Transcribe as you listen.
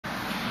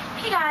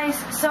Hey guys,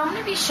 so I'm going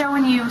to be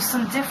showing you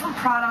some different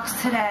products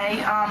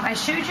today. I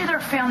showed you their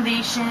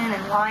foundation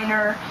and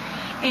liner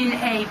in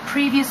a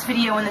previous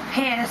video in the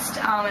past,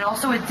 and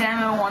also a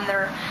demo on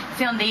their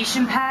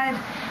foundation pad,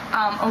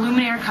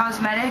 Illuminator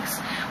Cosmetics.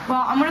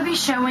 Well, I'm going to be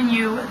showing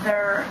you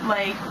their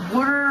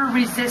water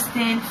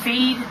resistant,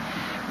 fade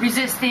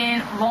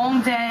resistant,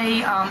 long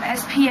day,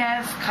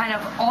 SPF, kind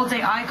of all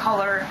day eye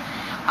color.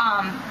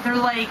 They're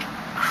like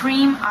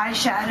cream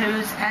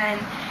eyeshadows,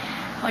 and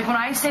when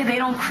I say they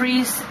don't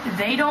crease,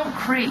 they don't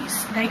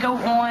crease. They go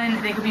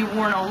on, they could be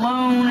worn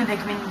alone, they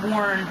could be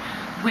worn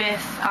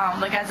with,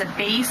 as a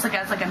base,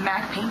 as a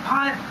MAC paint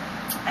pot.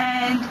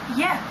 And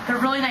yeah, they're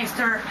really nice.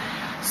 They're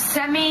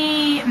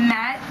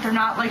semi-matte, they're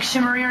not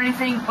shimmery or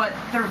anything, but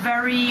they're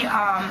very,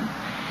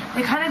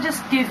 they kind of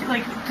just give,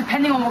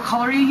 depending on what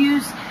color you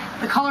use,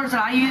 the colors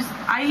that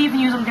I even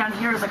use them down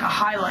here as a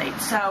highlight.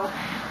 So,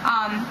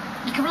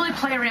 you can really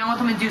play around with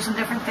them and do some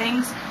different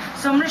things.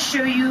 So I'm going to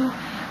show you.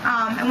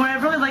 And what I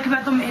really like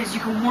about them is you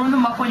can warm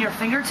them up on your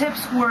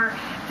fingertips, or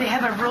they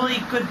have a really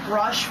good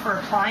brush for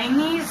applying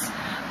these.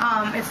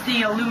 It's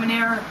the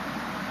Illuminator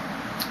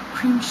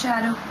Cream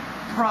Shadow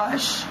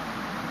Brush.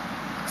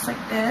 Looks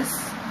like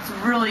this. It's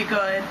really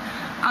good.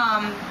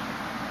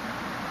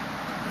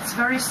 It's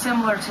very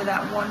similar to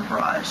that one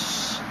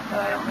brush that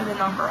I don't know the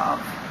number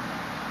of.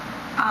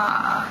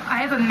 I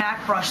have a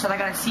MAC brush that I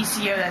got at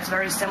CCO that's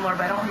very similar,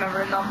 but I don't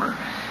remember the number.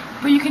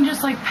 But you can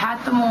just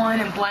pat them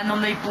on and blend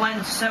them. They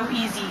blend so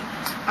easy.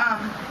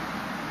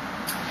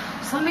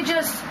 So let me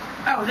just,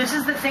 this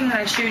is the thing that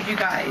I showed you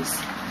guys.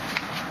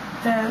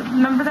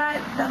 Remember that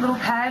little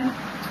pad?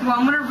 Well,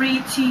 I'm going to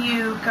read to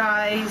you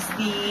guys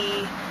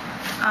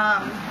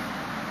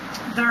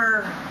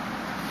their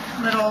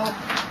little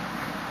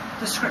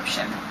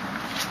description.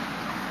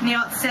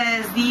 Now it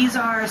says these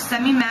are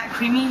semi-matte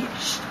creamy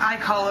eye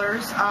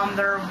colors.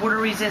 They're water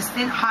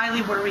resistant,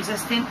 highly water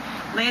resistant,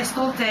 last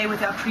all day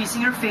without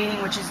creasing or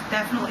fading, which is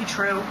definitely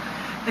true.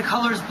 The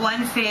colors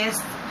blend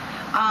fast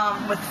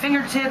with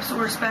fingertips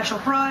or a special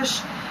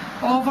brush.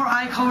 All of our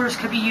eye colors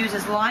could be used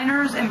as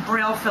liners and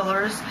brow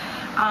fillers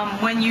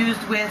when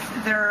used with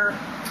their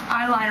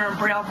eyeliner and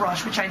brow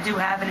brush, which I do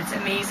have, and it's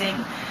amazing.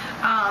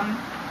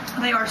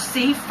 They are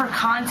safe for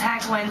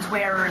contact lens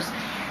wearers.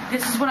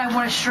 This is what I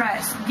want to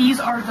stress. These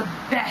are the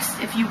best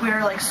if you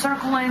wear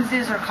circle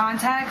lenses or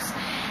contacts,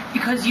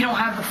 because you don't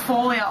have the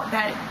fallout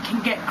that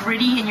can get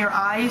gritty in your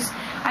eyes.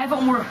 I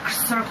haven't worn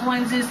circle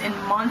lenses in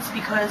months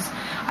because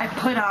I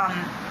put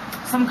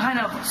some kind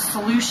of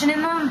solution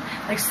in them,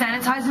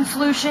 sanitizing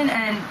solution,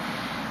 and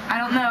I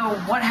don't know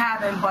what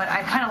happened, but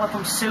I kind of let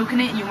them soak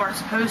in it, and you weren't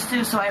supposed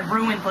to, so I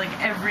ruined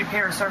every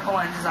pair of circle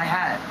lenses I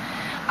had.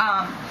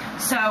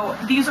 So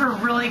these are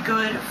really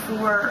good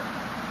for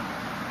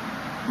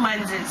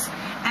lenses,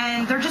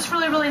 and they're just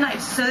really, really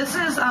nice. So this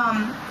is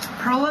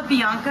Perla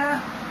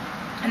Bianca,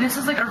 and this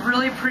is a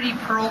really pretty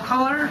pearl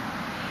color.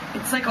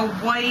 It's a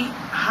white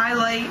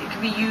highlight. It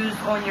can be used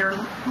on your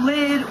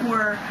lid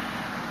or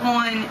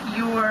on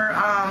your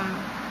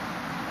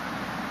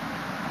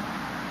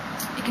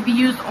it can be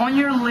used on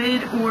your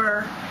lid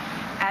or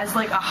as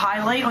a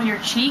highlight on your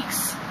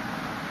cheeks.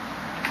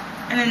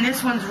 And then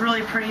this one's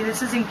really pretty.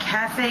 This is in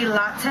Cafe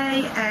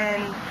Latte,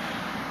 and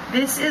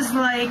this is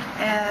a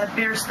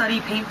Bare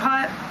Study paint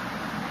pot.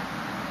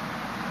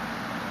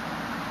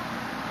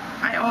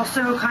 I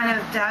also kind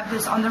of dab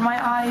this under my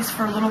eyes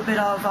for a little bit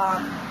of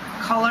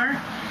color.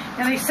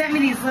 And they sent me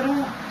these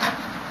little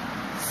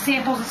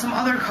samples of some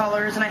other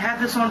colors, and I have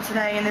this on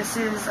today, and this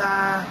is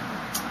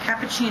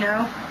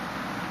Cappuccino.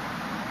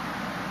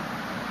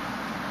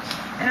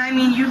 And I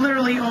mean, you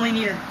literally only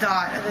need a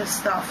dot of this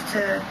stuff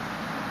to,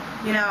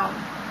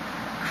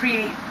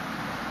 create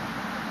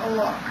a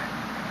look.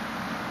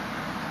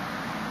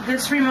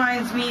 This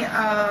reminds me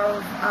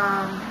of,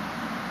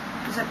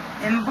 is it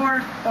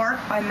Embark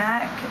by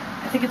MAC,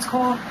 I think it's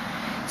called.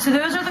 So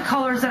those are the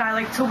colors that I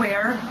like to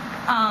wear.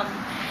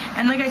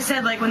 And like I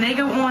said, when they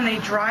go on, they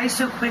dry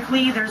so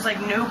quickly, there's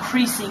no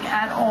creasing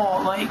at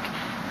all. I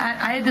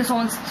had this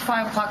on since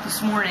 5 o'clock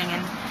this morning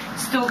and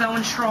still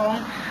going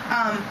strong.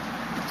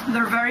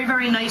 They're very,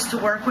 very nice to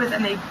work with,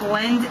 and they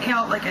blend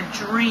out like a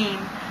dream.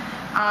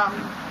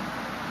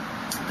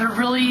 They're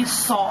really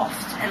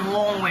soft and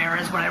long wear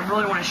is what I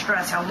really want to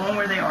stress, how long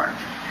wear they are.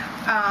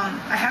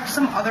 I have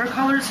some other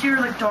colors here,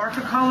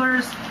 darker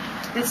colors.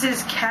 This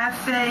is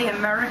Cafe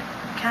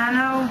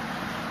Americano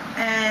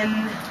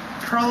and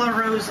Perla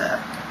Rosa.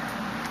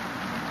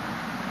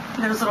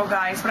 Those little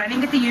guys, but I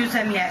didn't get to use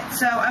them yet.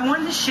 So I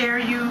wanted to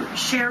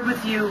share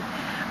with you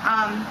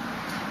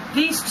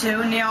these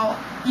two. Now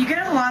you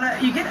get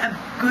a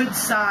good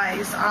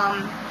size.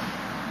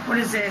 What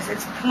is this?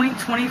 It's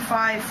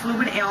 0.25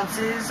 fluid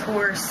ounces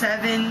or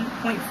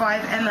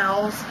 7.5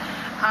 mLs.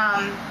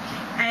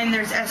 And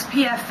there's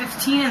SPF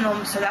 15 in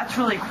them, so that's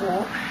really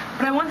cool.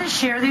 But I wanted to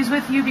share these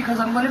with you because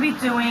I'm going to be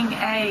doing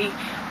a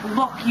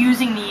look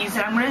using these,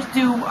 and I'm going to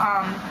do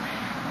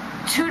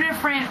two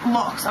different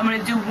looks. I'm going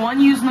to do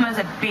one using them as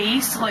a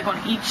base, on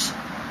each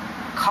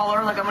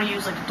color. Like I'm going to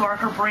use like a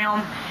darker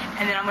brown,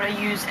 and then I'm going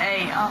to use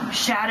a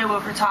shadow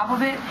over top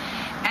of it.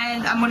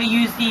 And I'm going to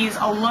use these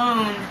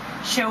alone,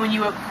 showing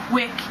you a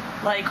quick,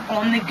 like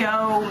on the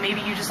go,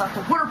 maybe you just left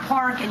the water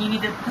park and you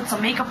need to put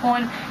some makeup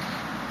on.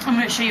 I'm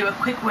going to show you a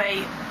quick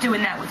way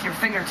doing that with your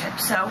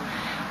fingertips. So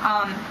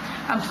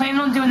I'm planning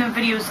on doing the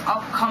videos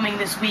upcoming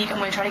this week. I'm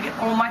going to try to get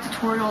all my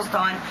tutorials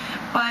done.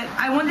 But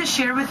I wanted to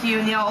share with you,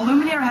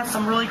 Illuminaire has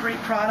some really great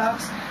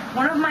products.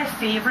 One of my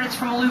favorites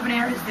from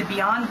Illuminaire is the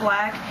Beyond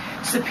Black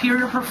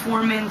Superior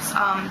Performance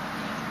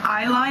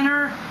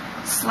eyeliner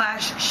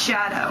 /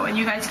 shadow. And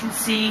you guys can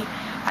see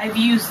I've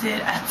used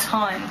it a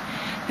ton.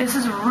 This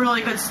is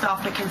really good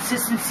stuff. The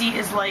consistency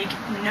is like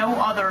no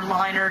other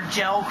liner,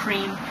 gel,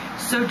 cream,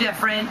 so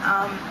different.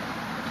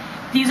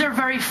 These are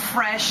very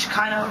fresh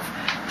kind of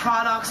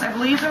products. I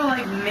believe they're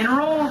like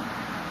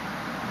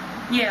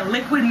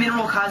liquid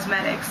mineral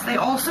cosmetics. They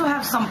also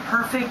have some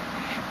perfect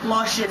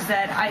blushes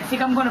that I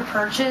think I'm going to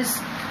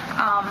purchase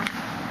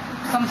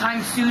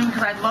sometime soon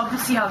because I'd love to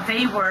see how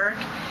they work.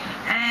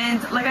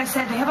 And like I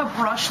said, they have a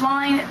brush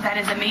line that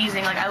is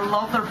amazing. Like I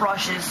love their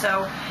brushes.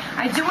 So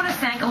I do want to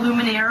thank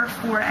Illuminaire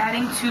for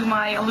adding to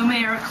my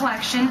Illuminaire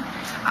collection.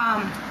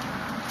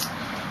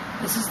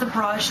 This is the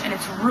brush, and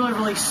it's really,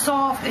 really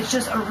soft. It's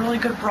just a really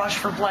good brush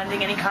for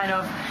blending any kind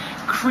of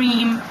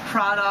cream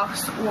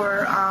products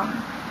or,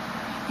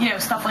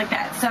 stuff like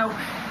that. So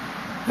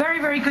very,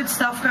 very good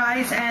stuff,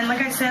 guys. And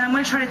like I said, I'm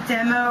going to try to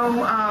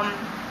demo.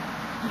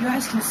 You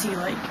guys can see,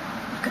 like,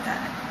 look at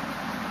that.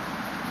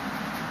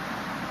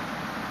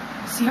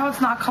 See how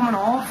it's not coming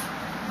off?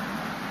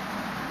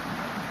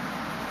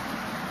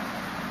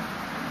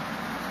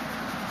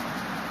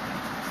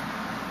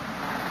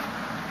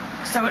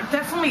 So it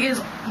definitely is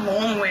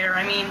long wear.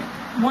 I mean,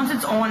 once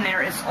it's on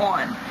there, it's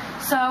on.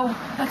 So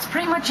that's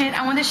pretty much it.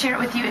 I wanted to share it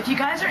with you. If you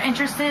guys are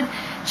interested,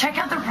 check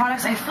out their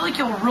products. I feel like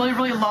you'll really,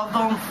 really love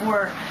them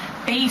for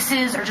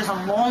bases or just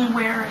a long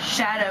wear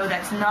shadow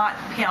that's not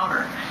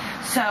powder.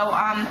 So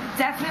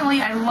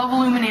definitely, I love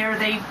Illuminaire.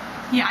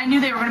 I knew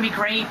they were going to be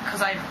great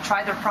because I've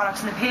tried their products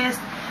in the past.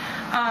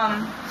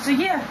 So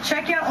yeah,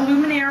 check out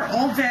Illuminaire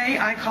All Day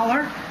Eye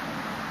Color,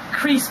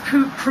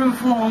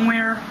 crease-proof long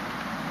wear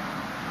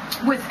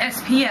with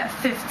SPF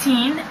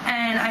 15,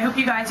 and I hope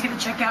you guys get to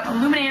check out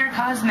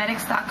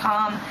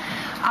IlluminaireCosmetics.com.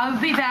 I'll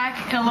be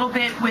back in a little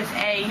bit with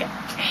a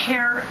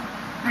hair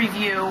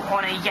review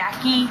on a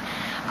Yaki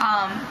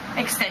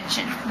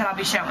extension that I'll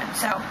be showing.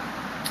 So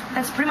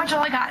that's pretty much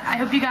all I got. I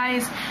hope you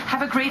guys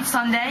have a great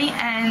Sunday,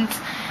 and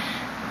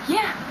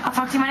yeah, I'll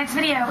talk to you in my next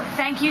video.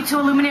 Thank you to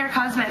Illuminaire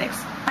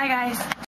Cosmetics. Bye, guys.